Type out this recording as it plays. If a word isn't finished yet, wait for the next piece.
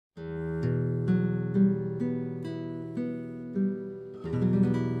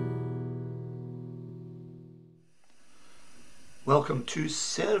Welcome to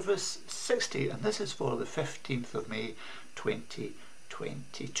Service 60, and this is for the 15th of May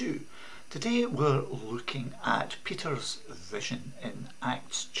 2022. Today we're looking at Peter's vision in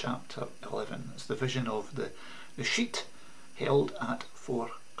Acts chapter 11. It's the vision of the sheet held at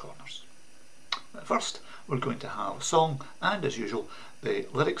four corners. But first we're going to have a song, and as usual the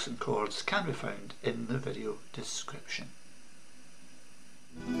lyrics and chords can be found in the video description.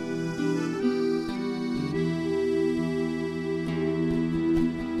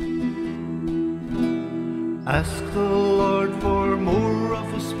 Ask the Lord for more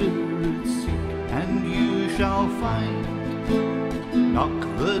of His Spirit, seek and you shall find. Knock,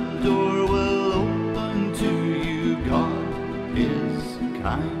 the door will open to you, God is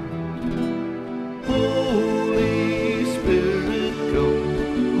kind. Holy Spirit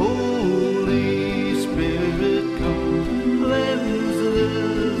come, Holy Spirit come, cleanse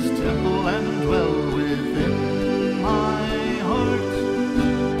this temple and dwell within my heart.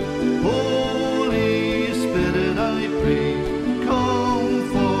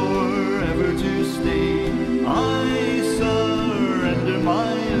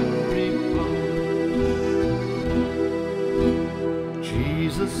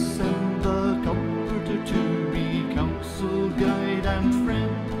 Send the Comforter to be counsel, guide and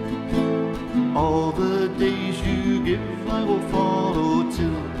friend. All the days you give I will follow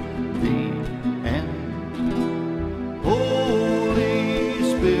till the end. Holy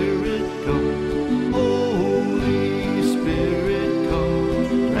Spirit come, Holy Spirit come,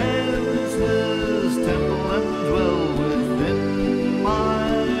 cleanse this temple and dwell within my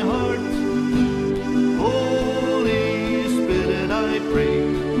heart. Holy Spirit, I pray,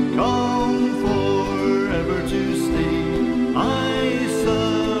 come forever to stay. I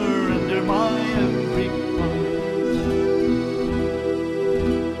surrender my every part.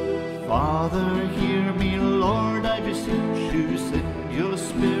 Father, hear me, Lord, I beseech you, send your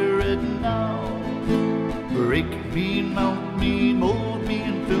Spirit now. Break me, melt me, mould me,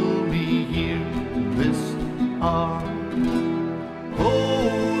 and fill me here in this hour.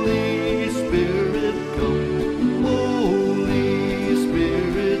 Holy Spirit, come. Holy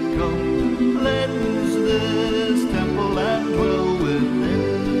Spirit, come. Cleanse this temple and dwell within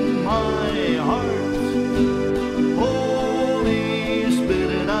my heart. Holy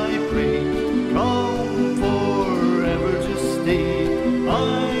Spirit, I pray, come forever to stay. I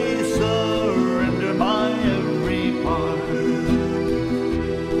surrender my every part.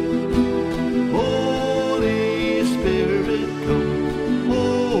 Holy Spirit, come.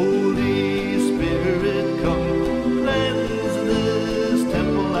 Holy Spirit, come. Cleanse this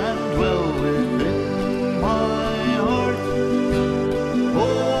temple and dwell within my heart.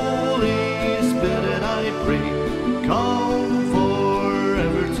 Holy Spirit, I pray, come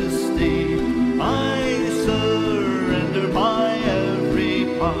forever to stay. I surrender my every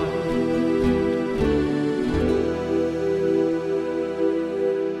part.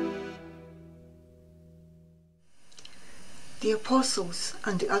 The apostles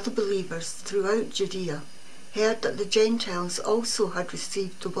and the other believers throughout Judea heard that the Gentiles also had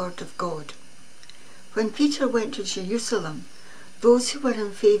received the word of God. When Peter went to Jerusalem, those who were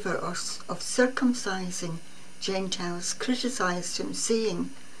in favour of circumcising Gentiles criticised him, saying,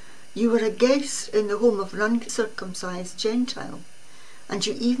 "You were a guest in the home of an uncircumcised Gentile, and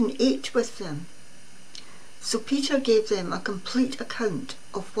you even ate with them." So Peter gave them a complete account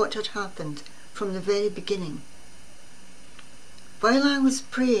of what had happened from the very beginning. "While I was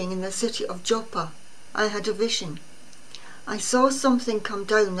praying in the city of Joppa, I had a vision. I saw something come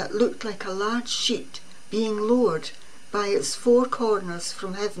down that looked like a large sheet being lowered by its four corners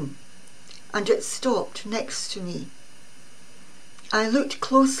from heaven, and it stopped next to me. I looked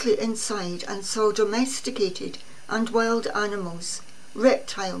closely inside and saw domesticated and wild animals,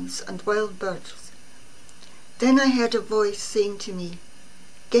 reptiles and wild birds. Then I heard a voice saying to me,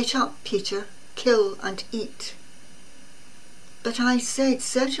 'Get up, Peter, kill and eat.' But I said,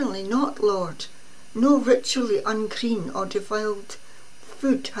 'Certainly not, Lord. No ritually unclean or defiled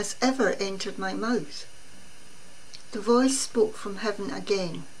food has ever entered my mouth.' The voice spoke from heaven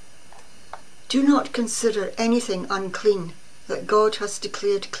again, 'Do not consider anything unclean that God has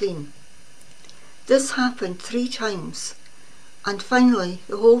declared clean.' This happened 3 times, and finally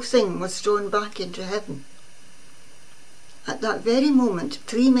the whole thing was drawn back into heaven. At that very moment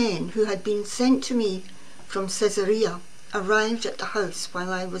 3 men who had been sent to me from Caesarea arrived at the house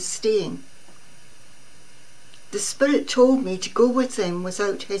while I was staying. The Spirit told me to go with them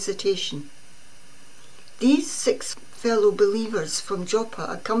without hesitation. These 6 fellow believers from Joppa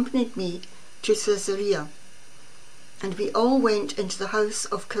accompanied me to Caesarea, and we all went into the house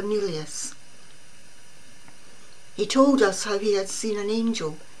of Cornelius. He told us how he had seen an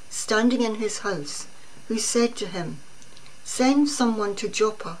angel standing in his house, who said to him, "Send someone to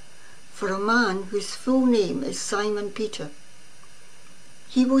Joppa for a man whose full name is Simon Peter.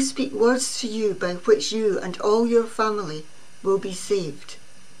 He will speak words to you by which you and all your family will be saved."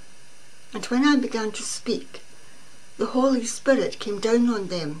 And when I began to speak, the Holy Spirit came down on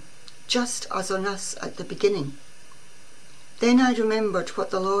them, just as on us at the beginning. Then I remembered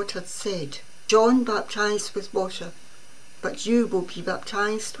what the Lord had said, "John baptized with water, but you will be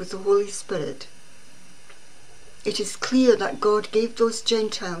baptized with the Holy Spirit." It is clear that God gave those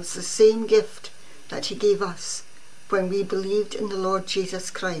Gentiles the same gift that he gave us when we believed in the Lord Jesus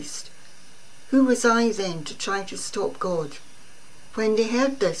Christ. Who was I then to try to stop God? When they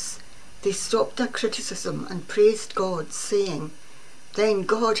heard this, they stopped their criticism and praised God, saying, "Then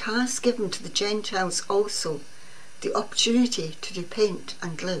God has given to the Gentiles also the opportunity to repent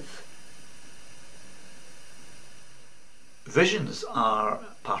and live." Visions are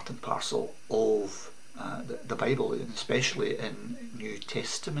part and parcel of the Bible, and especially in New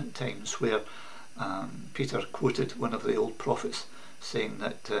Testament times, where Peter quoted one of the old prophets saying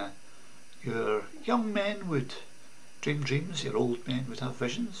that your young men would dream dreams, your old men would have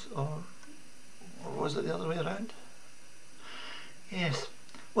visions, or was it the other way around? Yes.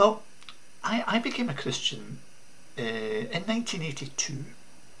 Well, I became a Christian in 1982.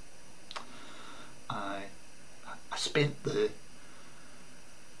 I spent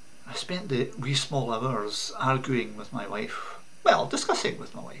the wee small hours arguing with my wife, well, discussing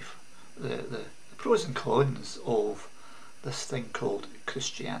with my wife the pros and cons of this thing called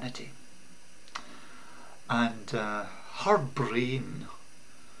Christianity. And her brain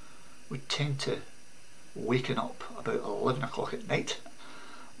would tend to waken up about 11 o'clock at night.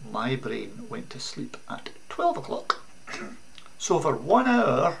 My brain went to sleep at 12 o'clock. So for 1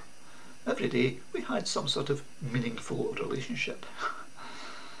 hour every day we had some sort of meaningful relationship.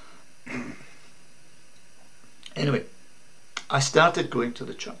 Anyway, I started going to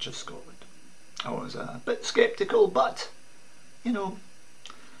the Church of Scotland. I was a bit sceptical, but you know,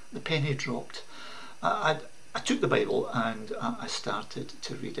 the penny dropped. I took the Bible and I started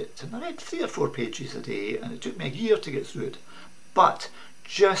to read it, and I read 3 or 4 pages a day, and it took me a year to get through it. But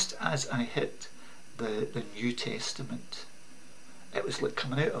just as I hit the New Testament, it was like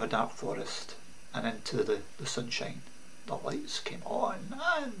coming out of a dark forest and into the sunshine. The lights came on,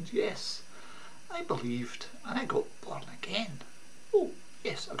 and yes, I believed, and I got born again. Oh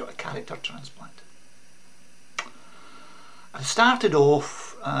yes, I got a character transplant. I started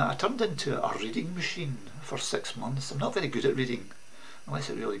off, I turned into a reading machine for 6 months. I'm not very good at reading, unless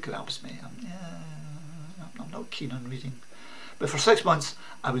it really grabs me. I'm not keen on reading. But for 6 months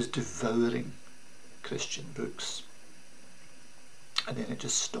I was devouring Christian books. And then it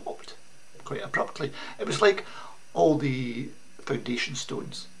just stopped quite abruptly. It was like all the foundation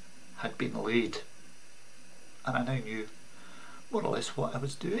stones had been laid, and I now knew more or less what I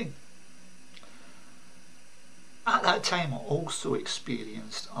was doing. At that time I also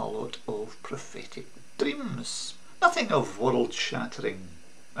experienced a lot of prophetic dreams. Nothing of world-shattering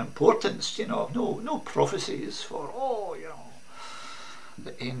importance, you know, no prophecies for,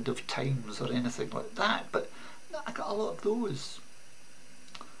 the end of times or anything like that, but I got a lot of those.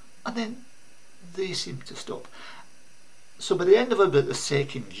 And then they seemed to stop. So by the end of about the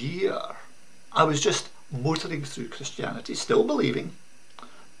 2nd year, I was just motoring through Christianity, still believing,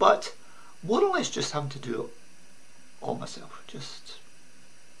 but more or less just having to do it all myself. Just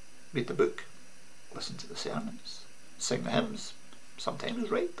read the book, listen to the sermons, sing the hymns,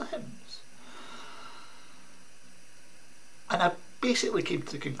 sometimes write the hymns. And I basically came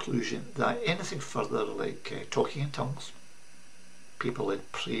to the conclusion that anything further, like talking in tongues, people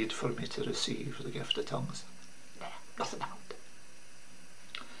had prayed for me to receive the gift of tongues, nothing happened.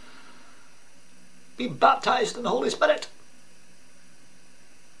 Be baptized in the Holy Spirit,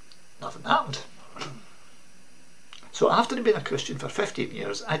 nothing happened. So after being a Christian for 15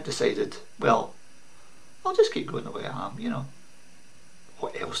 years, I decided, well, I'll just keep going the way I am, you know.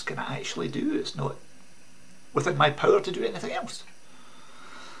 What else can I actually do? It's not within my power to do anything else.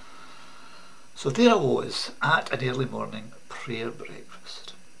 So there I was at an early morning prayer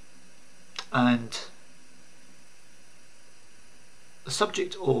breakfast, and the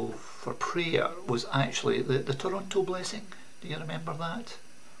subject for prayer was actually the Toronto blessing. Do you remember that?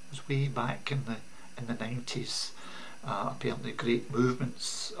 It was way back in the 90s. Apparently great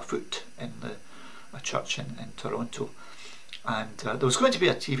movements afoot in a church in Toronto, and there was going to be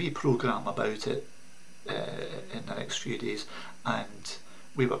a TV programme about it in the next few days, and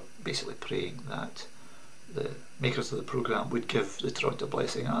we were basically praying that the makers of the programme would give the Toronto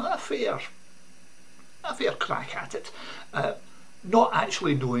blessing a fair a fair crack at it, not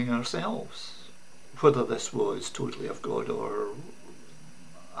actually knowing ourselves whether this was totally of God or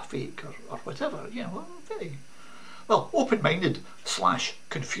a fake or whatever, you know, very, well, open-minded /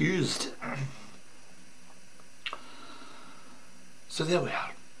 confused. So there we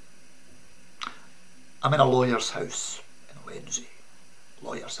are. I'm in a lawyer's house in Lindsay.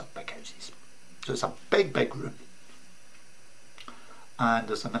 Lawyers have big houses. So it's a big, big room. And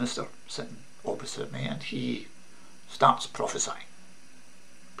there's a minister sitting opposite me, and he starts prophesying.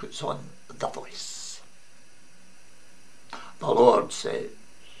 Puts on the voice. The Lord says,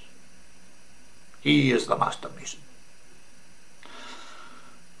 He is the master mason.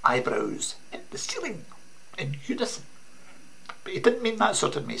 Eyebrows in the ceiling in unison. But he didn't mean that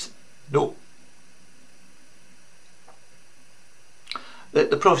sort of mason. No.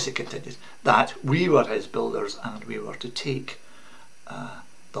 The prophecy continues that we were his builders, and we were to take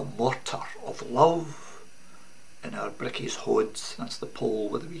the mortar of love in our brickies hods. That's the pole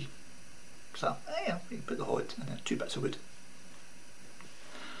with the wee. So yeah, you put the hod and then 2 bits of wood.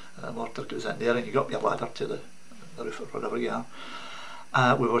 The mortar goes in there, and you got your ladder to the roof or wherever you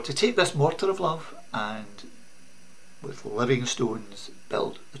are. We were to take this mortar of love and with living stones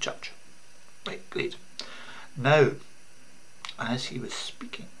build the church. Right, great. Now, as he was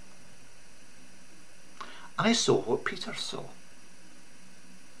speaking, I saw what Peter saw.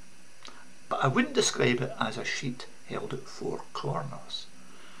 But I wouldn't describe it as a sheet held at 4 corners.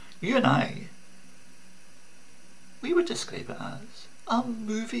 You and I, we would describe it as a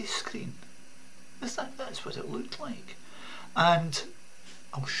movie screen. That's what it looked like. And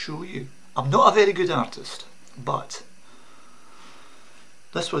I'll show you. I'm not a very good artist, but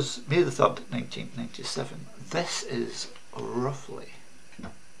this was May the 3rd, 1997. This is roughly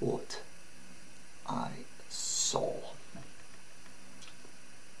what I saw.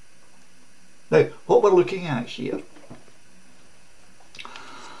 Now, what we're looking at here,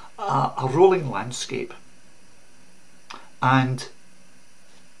 a rolling landscape, and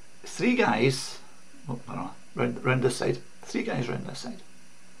 3 guys round this side, 3 guys round this side,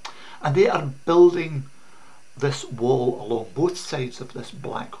 and they are building this wall along both sides of this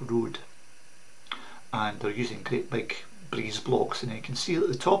black road, and they're using great big breeze blocks, and you can see at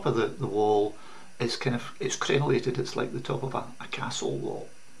the top of the wall is it's crenellated. It's like the top of a castle wall.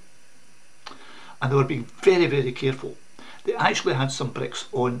 And they were being very, very careful. They actually had some bricks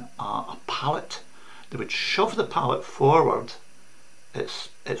on a pallet. They would shove the pallet forward its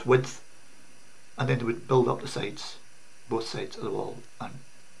width, and then they would build up the sides, both sides of the wall, and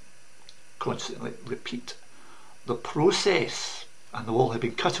constantly repeat the process. And the wall had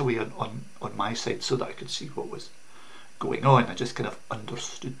been cut away on my side so that I could see what was going on. I just kind of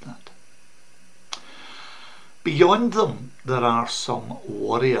understood that. Beyond them, there are some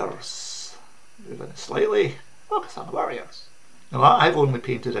warriors. Moving slightly, focus on the warriors. Now, I've only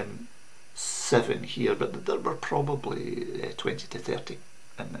painted in 7 here, but there were probably 20 to 30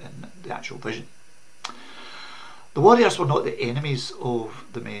 in the actual vision. The warriors were not the enemies of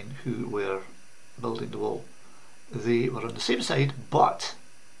the men who were building the wall. They were on the same side, but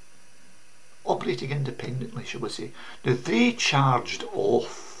operating independently, shall we say. Now, they charged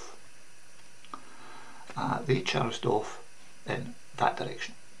off. They charged off in that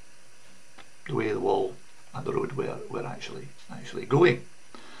direction, the way the wall and the road were actually going.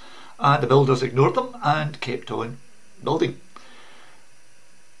 And the builders ignored them and kept on building.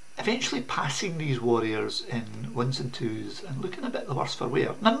 Eventually passing these warriors in 1s and 2s and looking a bit the worse for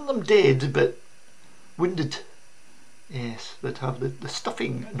wear. None of them dead, but wounded. Yes, that have the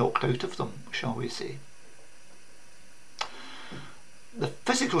stuffing knocked out of them, shall we say. The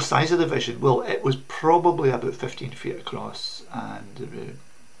physical size of the vision, well, it was probably about 15 feet across and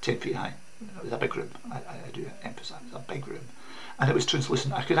 10 feet high. It was a big room. I do emphasise, it was a big room. And it was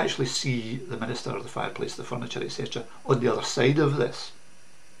translucent. I could actually see the minister, the fireplace, the furniture, etc. on the other side of this.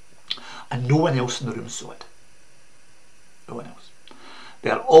 And no one else in the room saw it. No one else.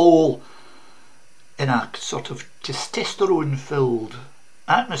 They're all in a sort of testosterone-filled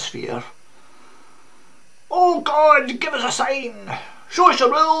atmosphere. Oh God, give us a sign! Show us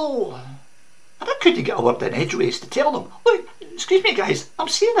your will! And I couldn't get a word in edgeways to tell them, look, excuse me guys, I'm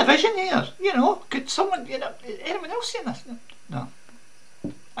seeing a vision here. You know, could someone, you know, anyone else seeing this? No.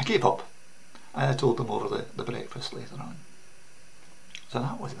 I gave up. I told them over the breakfast later on. So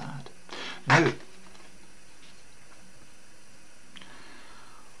that was that. Now,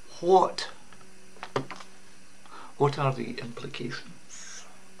 what are the implications?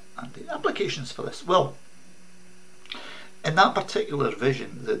 And the implications for this? Well, in that particular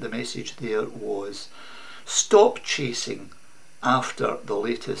vision, the message there was stop chasing after the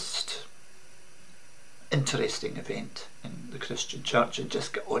latest interesting event in the Christian church and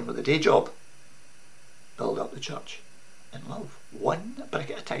just get on with the day job. Build up the church in love, one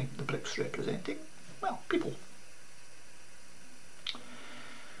brick at a time, the bricks representing, well, people.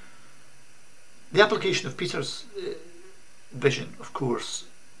 The application of Peter's vision, of course,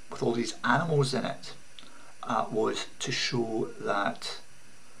 with all these animals in it, was to show that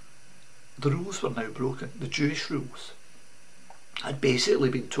the rules were now broken. The Jewish rules had basically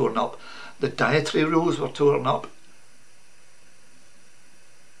been torn up. The dietary rules were torn up.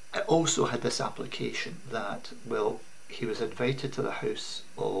 It also had this application that, well, he was invited to the house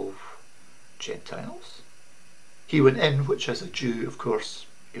of Gentiles. He went in, which as a Jew, of course,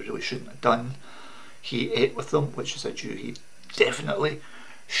 he really shouldn't have done. He ate with them, which as a Jew he definitely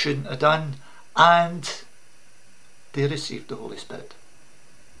shouldn't have done. And they received the Holy Spirit,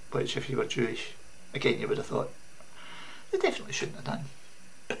 which if you were Jewish, again you would have thought, they definitely shouldn't have done,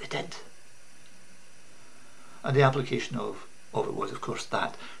 but they did. And the application of it was, of course,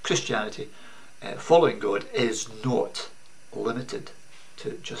 that Christianity, following God, is not limited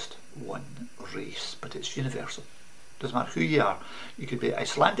to just one race, but it's universal. Doesn't matter who you are. You could be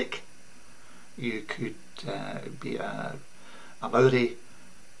Icelandic, you could be a Maori,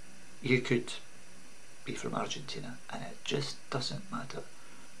 you could be from Argentina, and it just doesn't matter.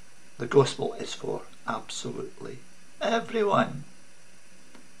 The gospel is for absolutely everyone,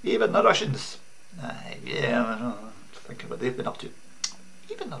 even the Russians. Yeah, I know, thinking what they've been up to.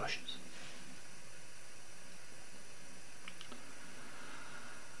 Even the Russians.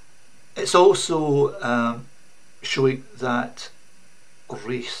 It's also showing that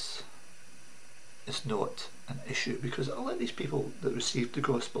race is not an issue, because a lot of these people that received the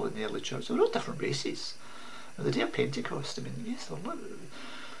gospel in the early church, they were all different races. On the day of Pentecost, I mean, yes,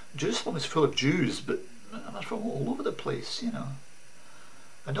 Jerusalem is full of Jews, but they're from all over the place, you know.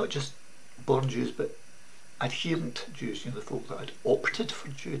 And not just born Jews, but adherent Jews, you know, the folk that had opted for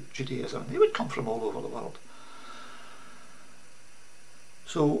Judaism. They would come from all over the world.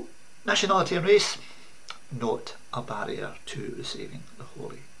 So, nationality and race, not a barrier to receiving the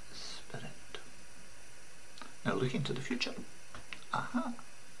Holy Spirit. Now, looking to the future. Aha.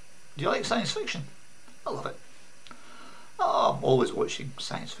 Do you like science fiction? I love it. Oh, I'm always watching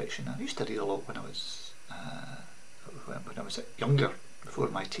science fiction. I used to read a lot when I was younger, before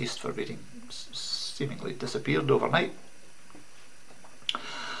my taste for reading seemingly disappeared overnight.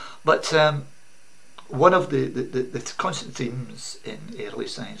 But one of the constant themes in early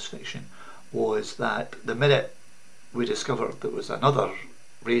science fiction was that the minute we discovered there was another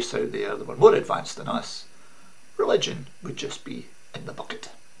race out there that were more advanced than us, religion would just be in the bucket.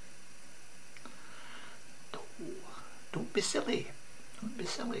 No, don't be silly. Don't be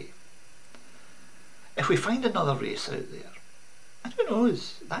silly. If we find another race out there, and who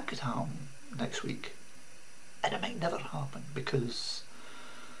knows, that could happen next week. And it might never happen because,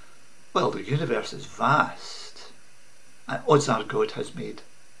 well, the universe is vast, and odds are God has made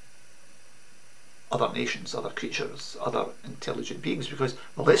other nations, other creatures, other intelligent beings, because,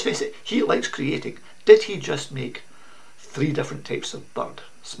 well, let's face it, he likes creating. Did he just make 3 different types of bird,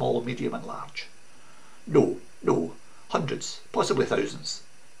 small, medium and large? No, no, hundreds, possibly thousands.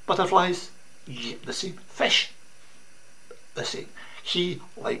 Butterflies, yep, the same. Fish, the same. He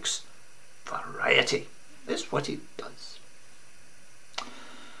likes variety. It's what he does.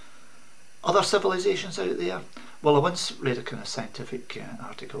 Other civilizations out there? Well, I once read a kind of scientific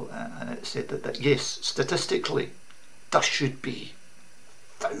article and it said that yes, statistically, there should be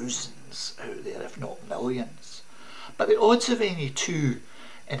thousands out there, if not millions. But the odds of any two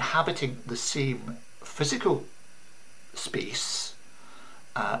inhabiting the same physical space,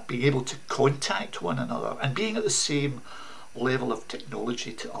 being able to contact one another and being at the same level of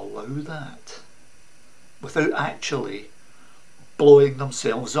technology to allow that without actually blowing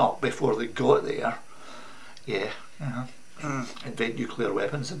themselves up before they got there, yeah, invent nuclear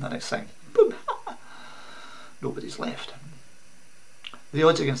weapons and the next thing, boom, nobody's left. The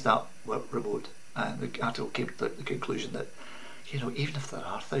odds against that were remote, and the article came to the conclusion that, you know, even if there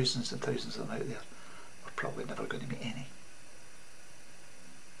are thousands and thousands of them out there, we're probably never going to meet any.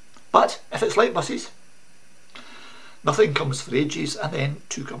 But if it's like buses, nothing comes for ages and then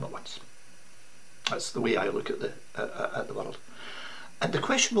 2 come at once. That's the way I look at the world. And the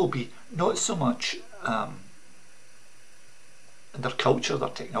question will be not so much their culture, their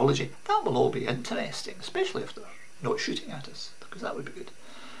technology. That will all be interesting, especially if they're not shooting at us, because that would be good.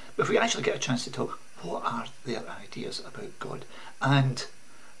 But if we actually get a chance to talk, what are their ideas about God? And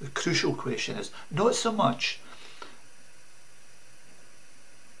the crucial question is not so much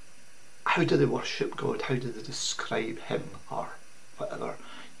how do they worship God, how do they describe him or whatever,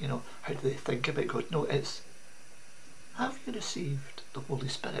 how do they think about God? No, it's, have you received the Holy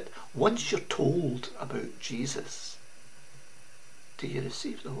Spirit? Once you're told about Jesus, do you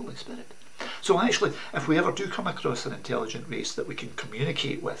receive the Holy Spirit? So actually, if we ever do come across an intelligent race that we can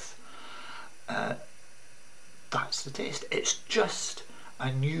communicate with, that's the test. It's just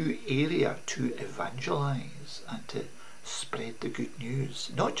a new area to evangelise and to spread the good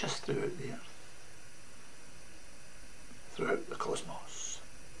news, not just throughout the earth, throughout the cosmos.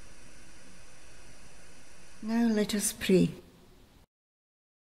 Now let us pray.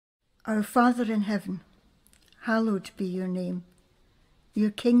 Our Father in heaven, hallowed be your name.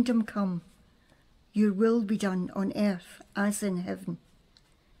 Your kingdom come, your will be done on earth as in heaven.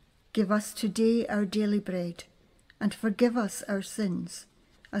 Give us today our daily bread, and forgive us our sins,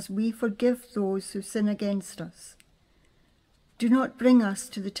 as we forgive those who sin against us. Do not bring us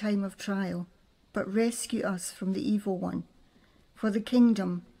to the time of trial, but rescue us from the evil one. For the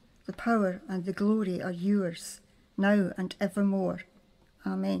kingdom, the power, and the glory are yours, now and evermore.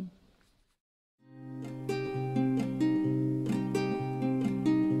 Amen.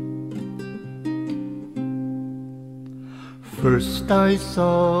 First I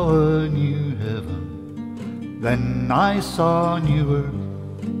saw a new heaven, then I saw a new earth.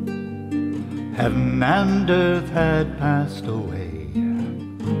 Heaven and earth had passed away,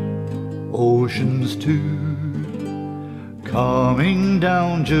 oceans too. Coming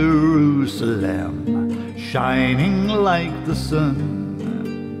down Jerusalem, shining like the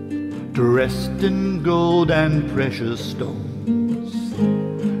sun, dressed in gold and precious stones.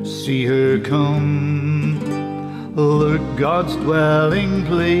 See her come. Look, God's dwelling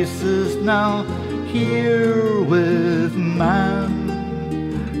place is now here with man.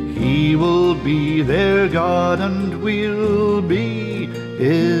 He will be their God and we'll be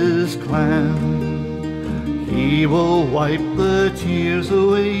his clan. He will wipe the tears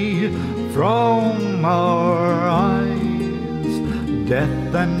away from our eyes.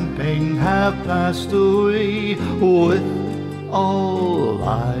 Death and pain have passed away with all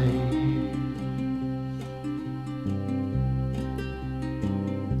life.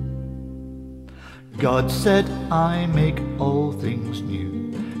 God said, I make all things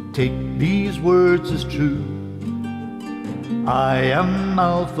new. Take these words as true. I am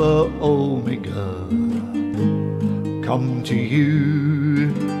Alpha, Omega. Come to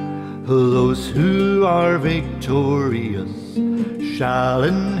you. Those who are victorious shall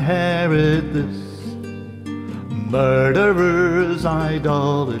inherit this. Murderers,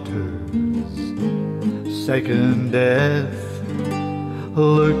 idolaters, second death.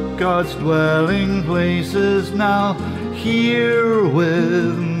 Look, God's dwelling place is now here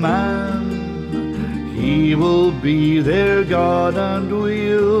with man. He will be their God and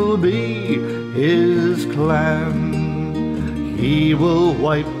we'll be his clan. He will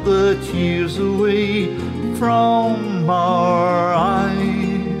wipe the tears away from our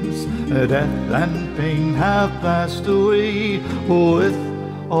eyes. Death and pain have passed away with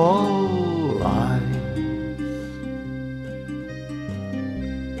all life.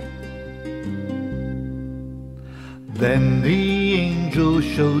 Then the angel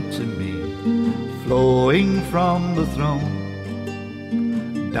showed to me, flowing from the throne,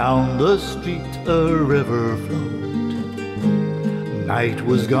 down the street a river flowed. Night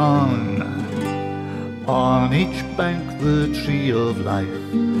was gone. On each bank the tree of life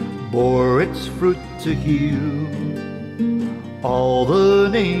bore its fruit to heal. All the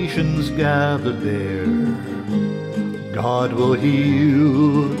nations gathered there, God will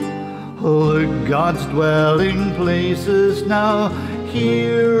heal. Look, God's dwelling place is now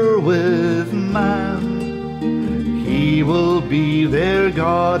here with man. He will be their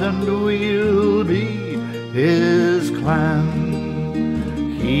God and we'll be his clan.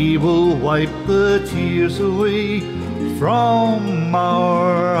 He will wipe the tears away from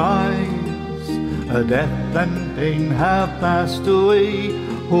our eyes. Death and pain have passed away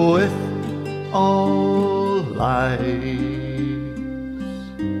with all life.